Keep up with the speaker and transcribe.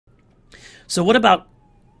So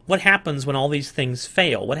what happens when all these things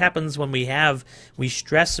fail? What happens when we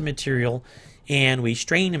stress a material and we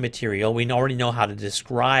strain a material? We already know how to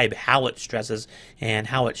describe how it stresses and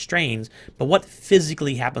how it strains, but what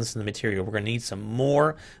physically happens to the material? We're going to need some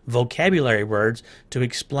more vocabulary words to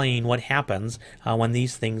explain what happens when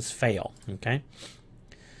these things fail. Okay.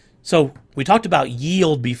 So we talked about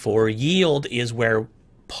yield before. Yield is where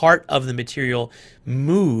part of the material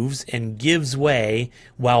moves and gives way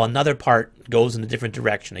while another part goes in a different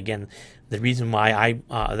direction. Again, the reason why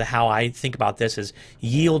how I think about this is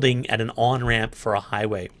yielding at an on-ramp for a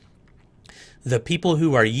highway. The people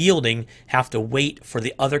who are yielding have to wait for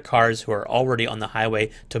the other cars who are already on the highway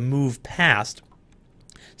to move past.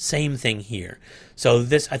 Same thing here. So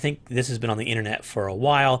I think this has been on the internet for a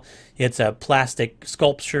while. It's a plastic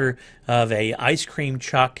sculpture of a ice cream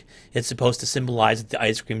truck. It's supposed to symbolize that the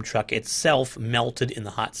ice cream truck itself melted in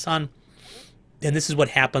the hot sun. And this is what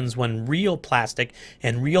happens when real plastic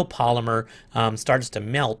and real polymer starts to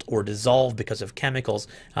melt or dissolve because of chemicals.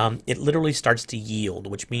 It literally starts to yield,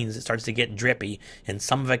 which means it starts to get drippy, and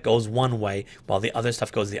some of it goes one way while the other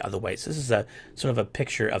stuff goes the other way. So this is a sort of a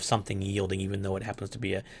picture of something yielding, even though it happens to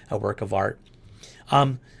be a work of art.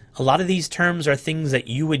 A lot of these terms are things that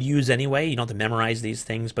you would use anyway. You don't have to memorize these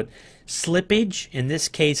things, but slippage, in this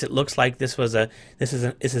case, it looks like this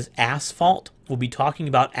is asphalt. We'll be talking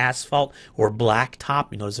about asphalt or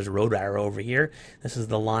blacktop. You notice there's a road arrow over here. This is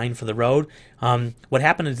the line for the road. What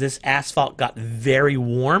happened is this asphalt got very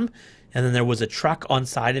warm, and then there was a truck on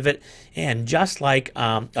side of it, and just like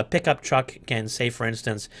a pickup truck can, say for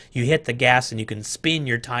instance, you hit the gas and you can spin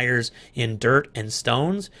your tires in dirt and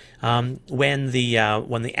stones. When the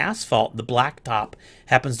asphalt, the blacktop,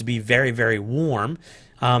 happens to be very, very warm,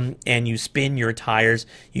 and you spin your tires,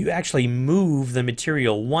 you actually move the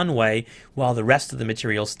material one way while the rest of the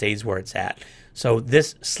material stays where it's at. So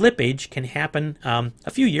this slippage can happen.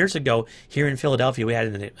 A few years ago here in Philadelphia, we had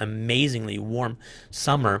an amazingly warm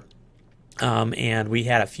summer. And we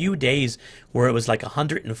had a few days where it was like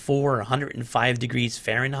 104 or 105 degrees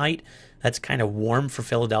Fahrenheit. That's kind of warm for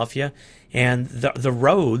Philadelphia. And the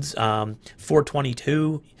roads,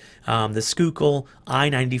 422, the Schuylkill,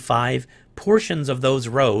 I-95, portions of those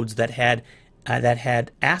roads that had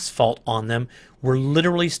asphalt on them were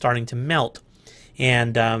literally starting to melt.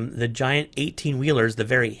 And the giant 18-wheelers, the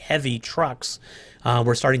very heavy trucks,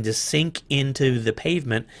 were starting to sink into the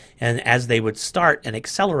pavement, and as they would start and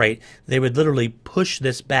accelerate, they would literally push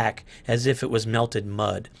this back as if it was melted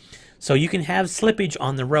mud. So you can have slippage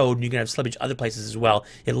on the road, and you can have slippage other places as well.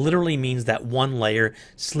 It literally means that one layer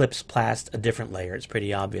slips past a different layer. It's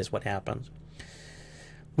pretty obvious what happens.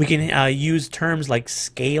 We can use terms like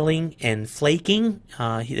scaling and flaking.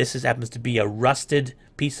 This happens to be a rusted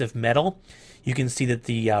piece of metal. You can see that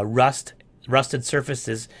the rusted surface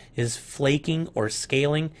is flaking or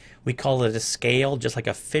scaling. We call it a scale, just like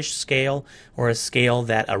a fish scale or a scale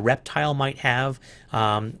that a reptile might have,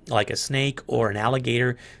 like a snake or an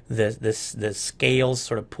alligator. The scales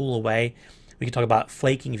sort of pull away. We can talk about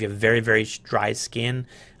flaking if you have very, very dry skin.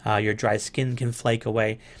 Your dry skin can flake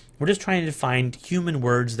away. We're just trying to find human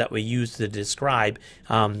words that we use to describe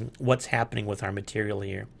what's happening with our material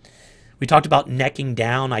here. We talked about necking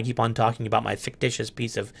down. I keep on talking about my fictitious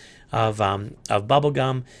piece of bubble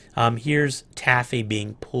gum. Here's taffy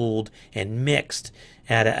being pulled and mixed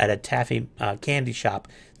at a taffy candy shop.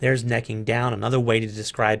 There's necking down, another way to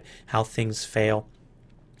describe how things fail.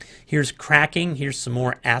 Here's cracking. Here's some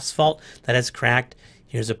more asphalt that has cracked.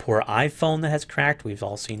 Here's a poor iPhone that has cracked. We've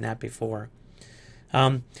all seen that before.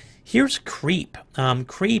 Here's creep.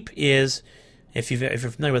 Creep is, if you're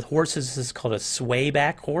familiar with horses, this is called a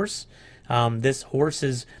swayback horse. This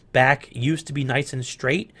horse's back used to be nice and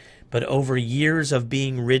straight, but over years of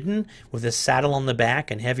being ridden with a saddle on the back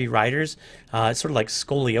and heavy riders, it's sort of like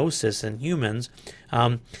scoliosis in humans.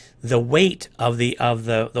 The weight of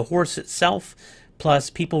the horse itself, plus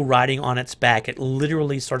people riding on its back, it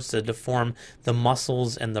literally starts to deform the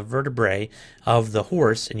muscles and the vertebrae of the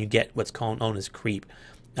horse, and you get what's known as creep.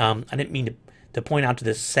 I didn't mean to point out to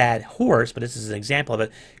this sad horse, but this is an example of it.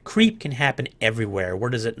 Creep can happen everywhere. Where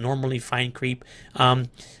does it normally find creep?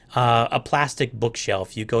 A plastic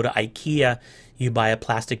bookshelf. You go to IKEA, you buy a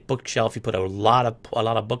plastic bookshelf, you put a lot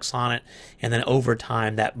of books on it, and then over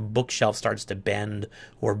time that bookshelf starts to bend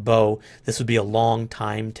or bow. This would be a long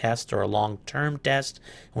time test or a long term test.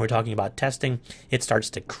 When we're talking about testing, it starts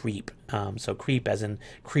to creep. So creep as in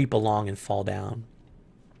creep along and fall down.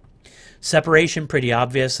 Separation, pretty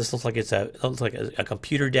obvious. This looks like a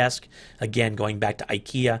computer desk. Again, going back to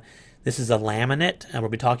IKEA. This is a laminate, and we'll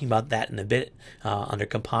be talking about that in a bit under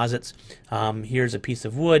composites. Here's a piece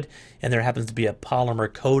of wood, and there happens to be a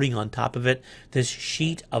polymer coating on top of it. This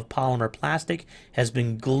sheet of polymer plastic has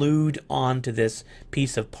been glued onto this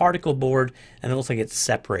piece of particle board, and it looks like it's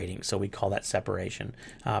separating, so we call that separation.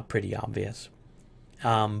 Pretty obvious.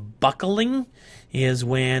 Buckling is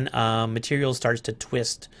when material starts to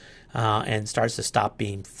twist and starts to stop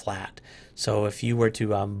being flat. So if you were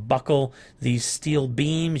to buckle these steel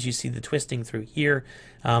beams, you see the twisting through here.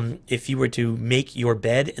 If you were to make your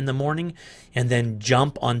bed in the morning and then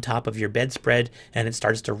jump on top of your bedspread and it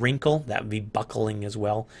starts to wrinkle, that would be buckling as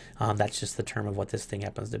well. That's just the term of what this thing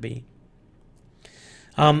happens to be.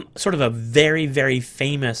 Sort of a very, very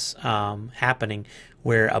famous happening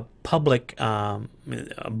where a public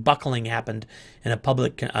buckling happened in a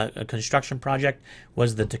public construction project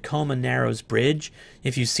was the Tacoma Narrows Bridge.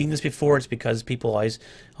 If you've seen this before, it's because people always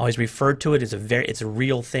refer to it as it's a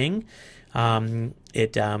real thing.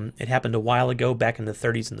 It happened a while ago, back in the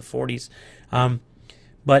 30s and the 40s.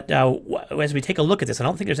 But as we take a look at this, I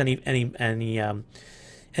don't think there's any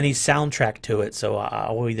soundtrack to it, so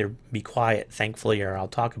I'll either be quiet, thankfully, or I'll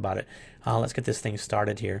talk about it. Let's get this thing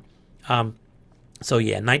started here. So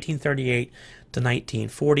yeah, 1938 to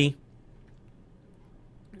 1940.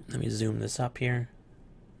 Let me zoom this up here.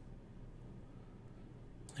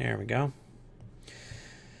 There we go.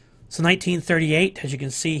 So 1938, as you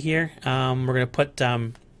can see here, we're going to put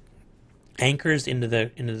anchors into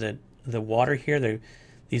the water here.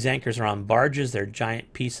 These anchors are on barges. They're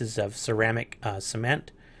giant pieces of ceramic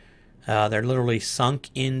cement. They're literally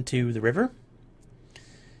sunk into the river.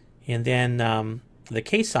 And then the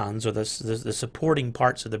caissons, or the supporting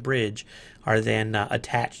parts of the bridge, are then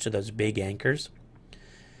attached to those big anchors.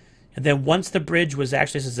 And then once the bridge was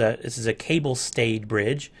actually, this is a cable-stayed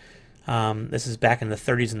bridge. This is back in the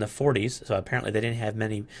 30s and the 40s, so apparently they didn't have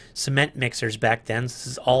many cement mixers back then. This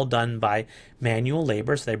is all done by manual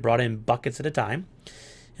labor, so they brought in buckets at a time.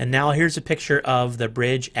 And now here's a picture of the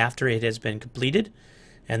bridge after it has been completed,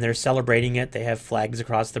 and they're celebrating it. They have flags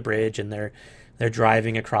across the bridge, and they're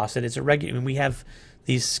driving across it. It's a regular. I mean, we have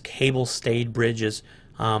these cable-stayed bridges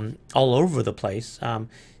all over the place.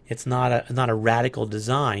 It's not a radical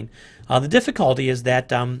design. The difficulty is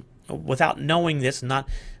that without knowing this, not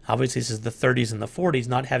obviously this is the 30s and the 40s,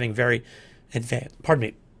 not having very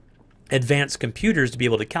advanced computers to be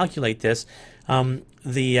able to calculate this,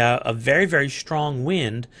 a very, very strong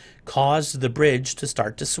wind caused the bridge to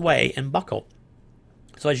start to sway and buckle.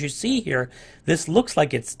 So as you see here, this looks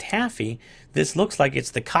like it's taffy. This looks like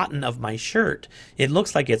it's the cotton of my shirt. It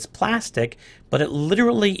looks like it's plastic, but it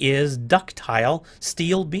literally is ductile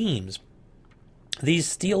steel beams. These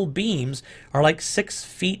steel beams are like 6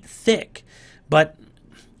 feet thick, but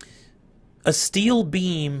a steel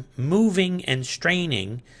beam moving and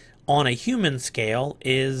straining on a human scale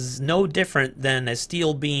is no different than a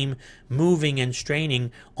steel beam moving and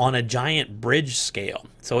straining on a giant bridge scale.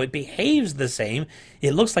 So it behaves the same.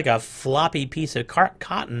 It looks like a floppy piece of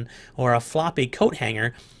cotton or a floppy coat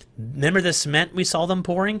hanger. Remember the cement we saw them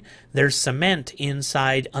pouring? There's cement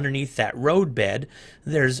inside underneath that roadbed.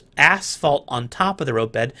 There's asphalt on top of the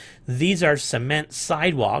roadbed. These are cement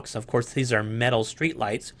sidewalks. Of course, these are metal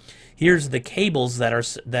streetlights. Here's the cables that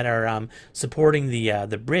are supporting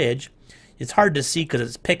the bridge. It's hard to see because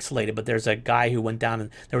it's pixelated, but there's a guy who went down and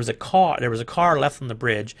there was a car left on the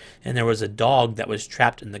bridge, and there was a dog that was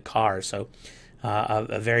trapped in the car. So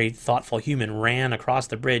a very thoughtful human ran across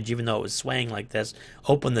the bridge, even though it was swaying like this,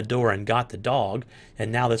 opened the door and got the dog,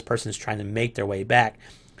 and now this person's trying to make their way back.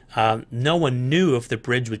 No one knew if the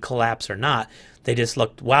bridge would collapse or not. They just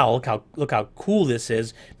looked, wow, look how cool this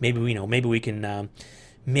is. Maybe we can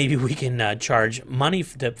charge money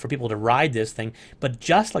for people to ride this thing. But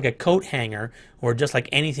just like a coat hanger or just like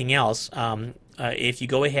anything else, if you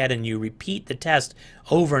go ahead and you repeat the test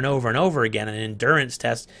over and over and over again, an endurance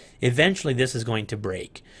test, eventually this is going to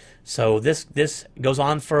break. So this goes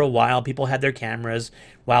on for a while. People had their cameras.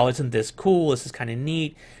 Wow, isn't this cool? This is kind of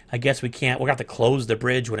neat. I guess we'll have to close the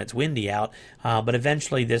bridge when it's windy out. But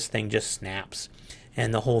eventually this thing just snaps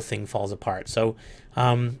and the whole thing falls apart. So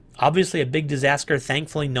obviously a big disaster.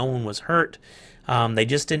 Thankfully no one was hurt. They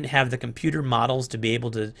just didn't have the computer models to be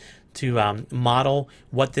able to model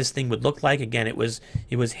what this thing would look like. Again, it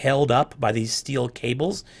was held up by these steel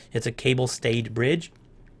cables. It's a cable-stayed bridge.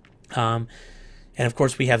 And of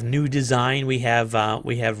course we have new design. We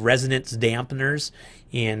have resonance dampeners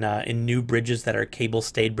in new bridges that are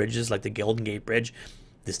cable-stayed bridges like the Golden Gate Bridge.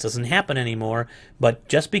 This doesn't happen anymore, but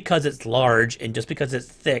just because it's large and just because it's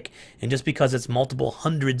thick and just because it's multiple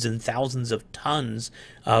hundreds and thousands of tons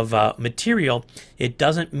of material, it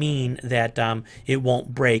doesn't mean that it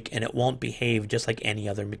won't break and it won't behave just like any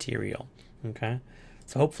other material. Okay,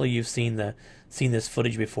 so hopefully you've seen this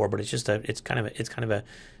footage before, but it's kind of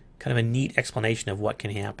a neat explanation of what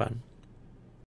can happen.